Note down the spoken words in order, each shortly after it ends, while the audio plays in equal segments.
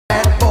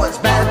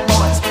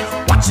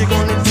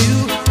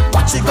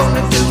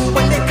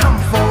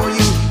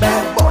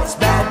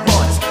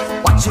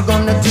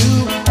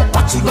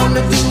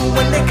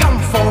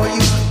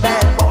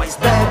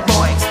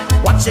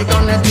you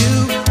gonna do?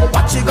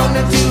 What you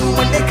gonna do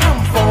when they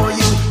come for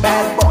you?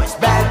 Bad boys,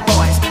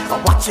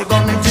 what you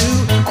gonna do?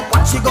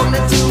 What you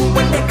gonna do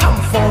when they come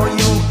for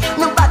you?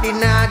 Nobody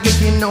now give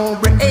you no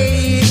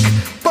break.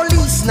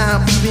 Police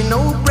now give you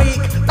no break.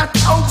 That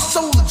old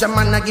soldier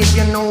man I give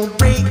you no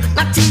break.